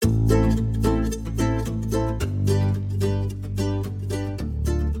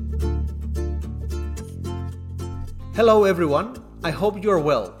Hello everyone, I hope you are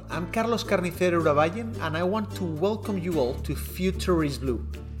well. I'm Carlos Carnicero Urabayen and I want to welcome you all to Future is Blue,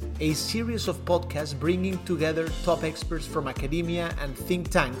 a series of podcasts bringing together top experts from academia and think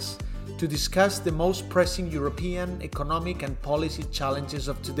tanks to discuss the most pressing European economic and policy challenges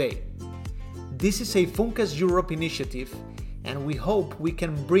of today. This is a Funcas Europe initiative and we hope we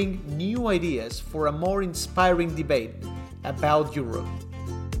can bring new ideas for a more inspiring debate about Europe.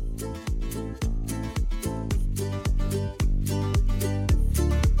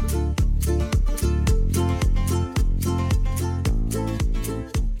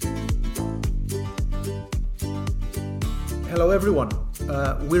 Hello everyone.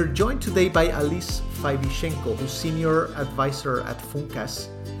 We're joined today by Alice Faibishenko, who's Senior Advisor at Funcas.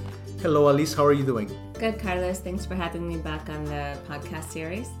 Hello Alice, how are you doing? Good, Carlos. Thanks for having me back on the podcast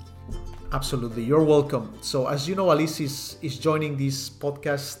series. Absolutely, you're welcome. So as you know, Alice is joining this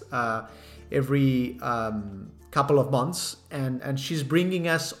podcast every couple of months, and she's bringing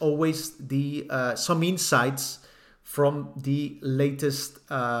us always some insights from the latest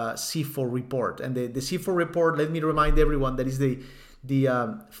C4 report. And the C4 report, let me remind everyone, that is the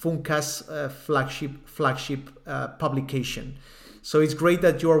Funcas flagship publication. So it's great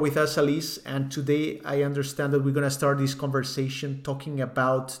that you are with us, Alice. And today I understand that we're going to start this conversation talking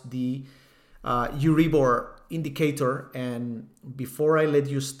about the Euribor indicator. And before I let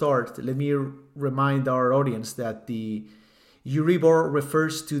you start, let me remind our audience that the Euribor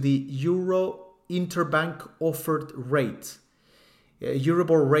refers to the Euro interbank offered rate.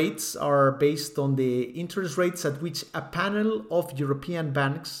 Euribor rates are based on the interest rates at which a panel of European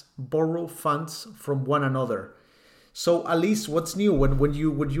banks borrow funds from one another. So Alice, what's new when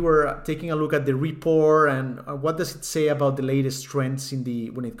you are taking a look at the report, and what does it say about the latest trends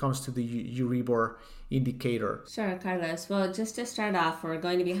when it comes to the Euribor indicator? Sure, Carlos. Well, just to start off, we're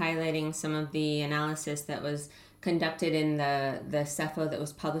going to be highlighting some of the analysis that was conducted in the CEFO that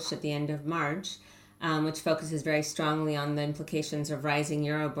was published at the end of March, which focuses very strongly on the implications of rising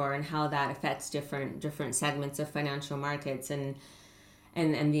Euribor and how that affects different segments of financial markets and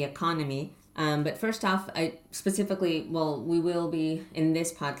the economy. But first off, we will be in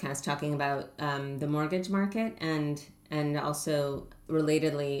this podcast talking about the mortgage market and also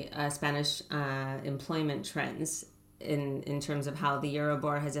relatedly Spanish employment trends in terms of how the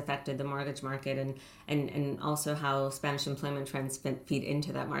Euribor has affected the mortgage market and also how Spanish employment trends feed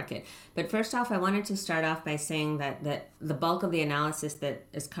into that market. But first off, I wanted to start off by saying that the bulk of the analysis that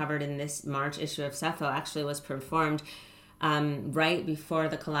is covered in this March issue of CEFO actually was performed right before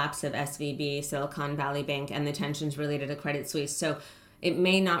the collapse of SVB, Silicon Valley Bank, and the tensions related to Credit Suisse. So it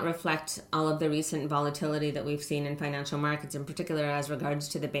may not reflect all of the recent volatility that we've seen in financial markets, in particular as regards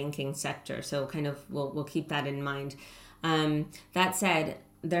to the banking sector. So we'll keep that in mind. That said,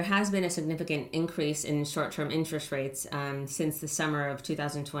 there has been a significant increase in short-term interest rates since the summer of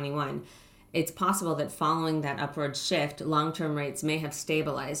 2021. It's possible that following that upward shift, long-term rates may have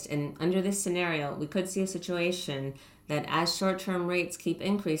stabilized. And under this scenario, we could see a situation that as short-term rates keep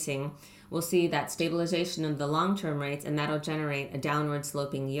increasing, we'll see that stabilization of the long-term rates, and that'll generate a downward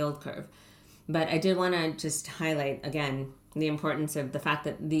sloping yield curve. But I did want to just highlight again the importance of the fact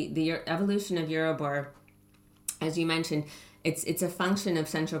that the evolution of Euribor, as you mentioned, it's a function of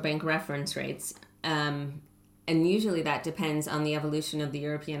central bank reference rates. And usually that depends on the evolution of the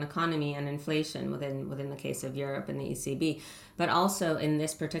European economy and inflation within the case of Europe and the ECB. But also in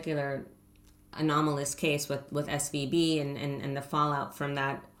this particular anomalous case with SVB and the fallout from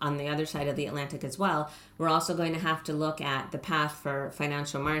that on the other side of the Atlantic as well, we're also going to have to look at the path for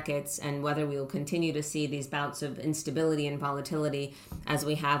financial markets and whether we will continue to see these bouts of instability and volatility as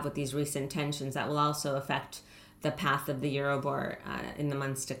we have with these recent tensions. That will also affect the path of the Euribor in the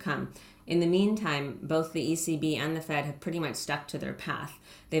months to come. In the meantime, both the ECB and the Fed have pretty much stuck to their path.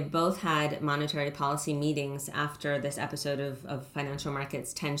 They've both had monetary policy meetings after this episode of financial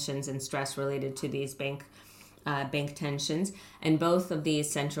markets tensions and stress related to these bank tensions. And both of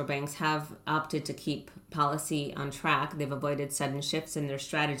these central banks have opted to keep policy on track. They've avoided sudden shifts in their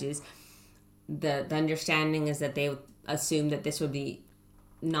strategies. The understanding is that they assume that this would be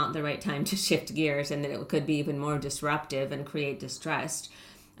not the right time to shift gears and that it could be even more disruptive and create distrust.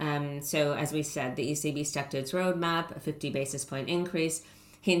 So as we said, the ECB stuck to its roadmap, a 50 basis point increase,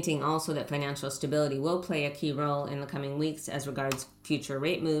 hinting also that financial stability will play a key role in the coming weeks as regards future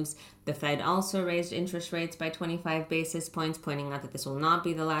rate moves. The Fed also raised interest rates by 25 basis points, pointing out that this will not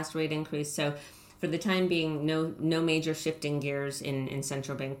be the last rate increase. So for the time being, no major shifting gears in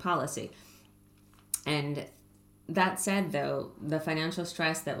central bank policy. And that said, though, the financial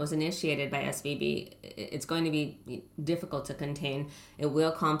stress that was initiated by SVB, it's going to be difficult to contain. It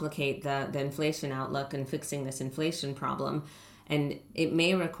will complicate the inflation outlook and fixing this inflation problem. And it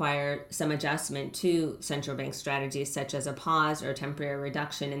may require some adjustment to central bank strategies, such as a pause or temporary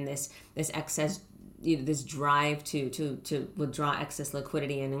reduction in this excess, this drive to withdraw excess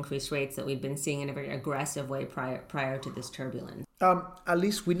liquidity and increase rates that we've been seeing in a very aggressive way prior to this turbulence.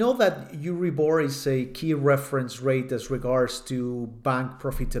 Alice, we know that Euribor is a key reference rate as regards to bank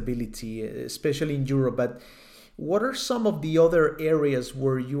profitability, especially in Europe. But what are some of the other areas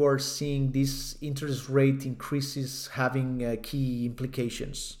where you are seeing these interest rate increases having key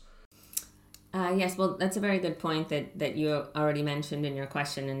implications? Yes, well, that's a very good point that you already mentioned in your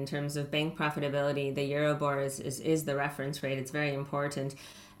question. In terms of bank profitability, the Euribor is the reference rate. It's very important.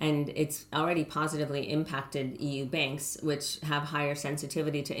 And it's already positively impacted EU banks, which have higher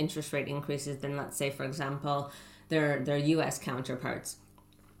sensitivity to interest rate increases than, let's say, for example, their US counterparts.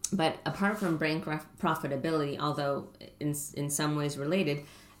 But apart from bank profitability, although in some ways related,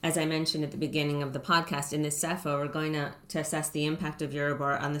 as I mentioned at the beginning of the podcast, in this CEFO, we're going to assess the impact of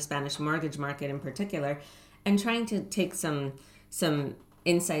Euribor on the Spanish mortgage market in particular, and trying to take some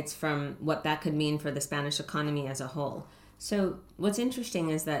insights from what that could mean for the Spanish economy as a whole. So what's interesting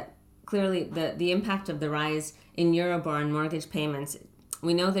is that clearly the impact of the rise in Euribor on mortgage payments,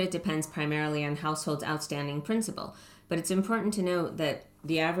 we know that it depends primarily on households' outstanding principal. But it's important to note that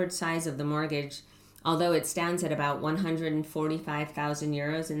the average size of the mortgage, although it stands at about 145,000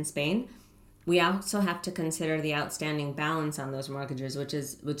 euros in Spain, we also have to consider the outstanding balance on those mortgages, which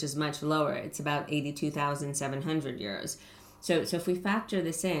is much lower. It's about 82,700 euros. So if we factor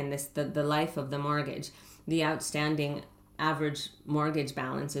this in, the life of the mortgage, the outstanding average mortgage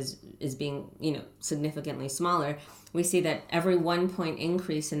balance is being significantly smaller. We see that every 1 point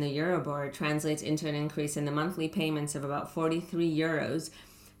increase in the Euribor translates into an increase in the monthly payments of about 43 euros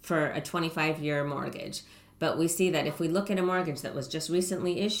for a 25-year mortgage. But we see that if we look at a mortgage that was just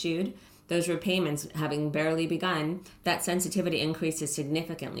recently issued, those repayments having barely begun, that sensitivity increases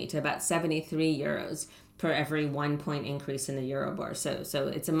significantly to about 73 euros per every 1 point increase in the Euribor. So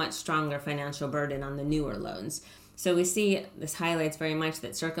it's a much stronger financial burden on the newer loans. So we see this highlights very much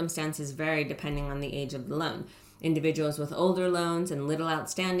that circumstances vary depending on the age of the loan. Individuals with older loans and little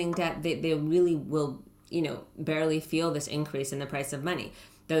outstanding debt, they really will, barely feel this increase in the price of money.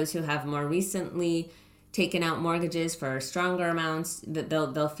 Those who have more recently taken out mortgages for stronger amounts,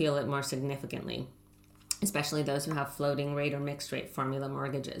 they'll feel it more significantly, especially those who have floating rate or mixed rate formula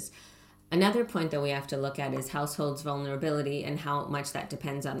mortgages. Another point that we have to look at is households' vulnerability and how much that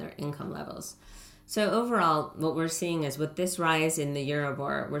depends on their income levels. So overall, what we're seeing is with this rise in the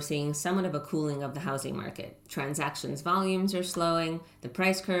Euribor, we're seeing somewhat of a cooling of the housing market. Transactions volumes are slowing, the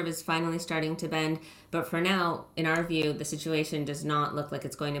price curve is finally starting to bend, but for now, in our view, the situation does not look like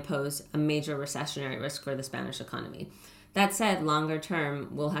it's going to pose a major recessionary risk for the Spanish economy. That said, longer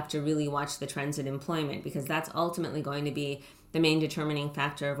term, we'll have to really watch the trends in employment because that's ultimately going to be the main determining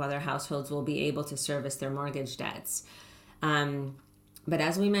factor of whether households will be able to service their mortgage debts. But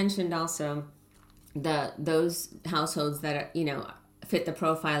as we mentioned also, those households that fit the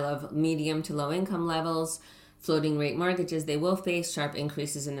profile of medium to low income levels, floating rate mortgages, they will face sharp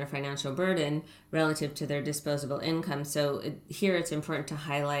increases in their financial burden relative to their disposable income. So here it's important to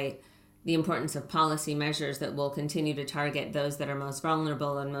highlight the importance of policy measures that will continue to target those that are most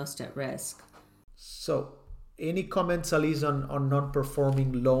vulnerable and most at risk. So any comments, Alice, on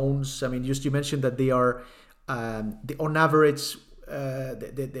non-performing loans? I mean, you mentioned that they are on average.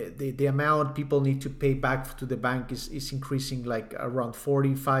 The amount people need to pay back to the bank is increasing like around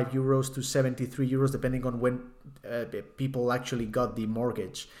 45 euros to 73 euros, depending on when people actually got the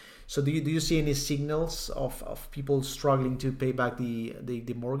mortgage. So do you see any signals of people struggling to pay back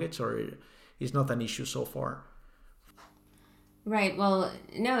the mortgage, or is not an issue so far? Right. Well,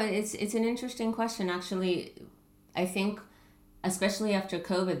 no, it's an interesting question. Actually, I think especially after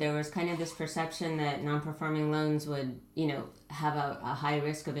COVID, there was kind of this perception that non-performing loans would, have a high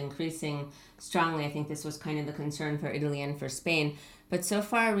risk of increasing strongly. I think this was kind of the concern for Italy and for Spain. But so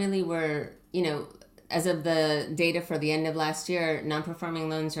far, really, we're, as of the data for the end of last year, non-performing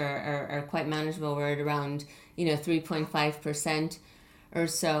loans are quite manageable. We're at around, 3.5% or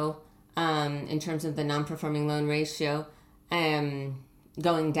so in terms of the non-performing loan ratio.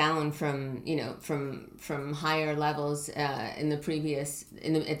 Going down from higher levels at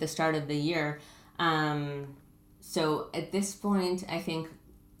the start of the year. So at this point, I think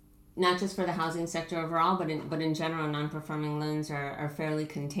not just for the housing sector overall, but in general, non-performing loans are fairly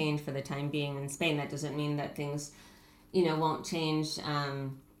contained for the time being in Spain. That doesn't mean that things, won't change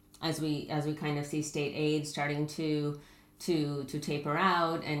as we kind of see state aid starting to taper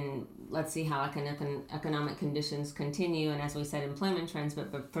out, and let's see how economic conditions continue, and as we said, employment trends.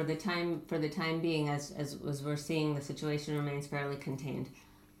 But for the time being, as we're seeing, the situation remains fairly contained.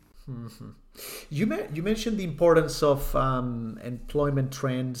 Mm-hmm. You mentioned the importance of employment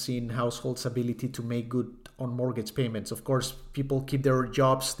trends in households' ability to make good on mortgage payments. Of course, people keep their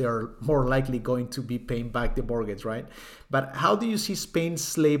jobs, they're more likely going to be paying back the mortgage, right? But how do you see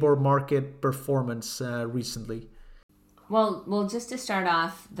Spain's labor market performance recently? Well, just to start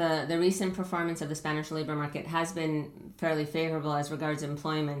off, the recent performance of the Spanish labor market has been fairly favorable as regards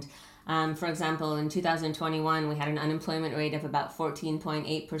employment. For example, in 2021, we had an unemployment rate of about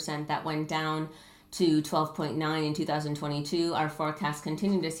 14.8%. That went down to 12.9 in 2022. Our forecasts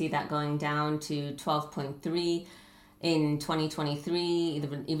continue to see that going down to 12.3 in 2023,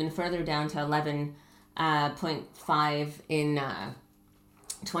 even further down to 11.5 in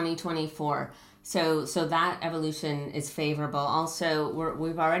 2024. So that evolution is favorable. Also,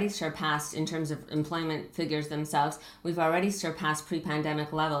 we've already surpassed, in terms of employment figures themselves, we've already surpassed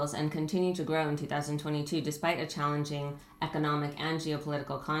pre-pandemic levels and continue to grow in 2022 despite a challenging economic and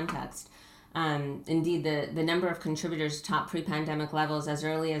geopolitical context. Indeed, the number of contributors topped pre-pandemic levels as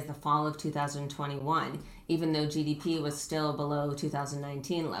early as the fall of 2021, even though GDP was still below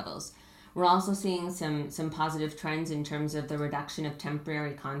 2019 levels. We're also seeing some positive trends in terms of the reduction of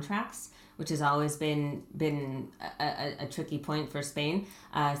temporary contracts, which has always been a tricky point for Spain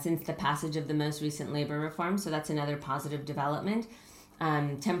since the passage of the most recent labor reform. So that's another positive development.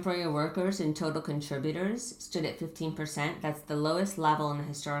 Temporary workers and total contributors stood at 15%. That's the lowest level in the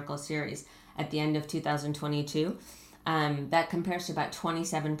historical series at the end of 2022. That compares to about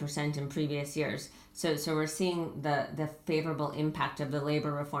 27% in previous years. So we're seeing the favorable impact of the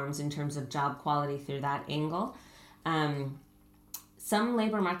labor reforms in terms of job quality through that angle. Some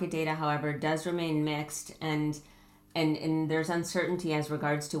labor market data, however, does remain mixed, and there's uncertainty as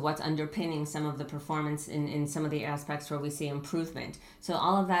regards to what's underpinning some of the performance in some of the aspects where we see improvement. So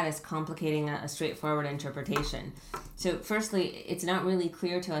all of that is complicating a straightforward interpretation. So firstly, it's not really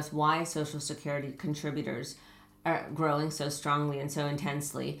clear to us why Social Security contributors are growing so strongly and so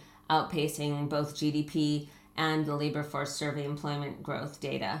intensely, outpacing both GDP and the labor force survey employment growth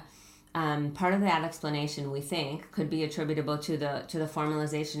data. Part of that explanation, we think, could be attributable to the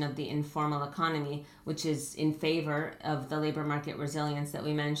formalization of the informal economy, which is in favor of the labor market resilience that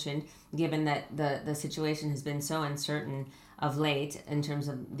we mentioned, given that the situation has been so uncertain of late in terms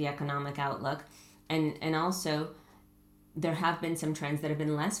of the economic outlook. And also, there have been some trends that have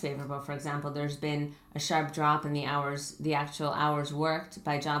been less favorable. For example, there's been a sharp drop in the actual hours worked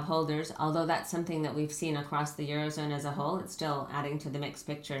by job holders. Although that's something that we've seen across the Eurozone as a whole, it's still adding to the mixed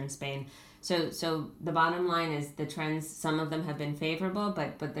picture in Spain. So the bottom line is the trends, some of them have been favorable,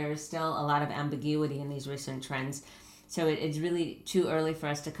 but there's still a lot of ambiguity in these recent trends. So it's really too early for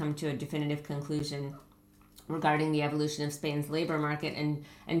us to come to a definitive conclusion regarding the evolution of Spain's labor market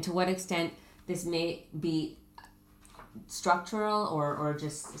and to what extent this may be structural or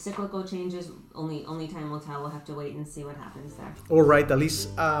just cyclical changes. Only time will tell. We'll have to wait and see what happens there. All right, Alice,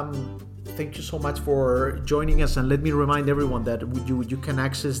 thank you so much for joining us, and let me remind everyone that you can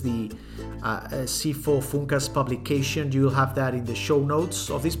access the CIFO Funcas publication. You'll have that in the show notes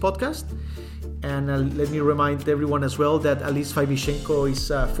of this podcast. And let me remind everyone as well that Alice Faibishenko is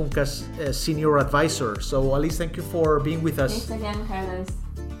Funcas senior advisor. So Alice, thank you for being with us. Thanks again, Carlos.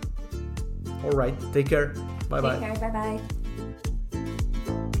 All right, take care. Bye-bye. Take care. Bye-bye.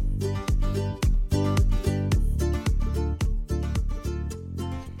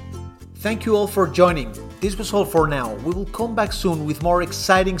 Thank you all for joining. This was all for now. We will come back soon with more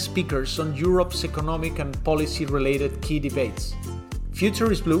exciting speakers on Europe's economic and policy-related key debates. Future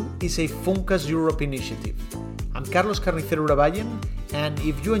is Blue is a Funcas Europe initiative. I'm Carlos Carnicero Urabayen, and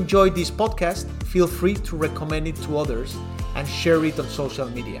if you enjoyed this podcast, feel free to recommend it to others and share it on social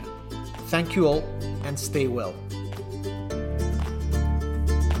media. Thank you all, and stay well.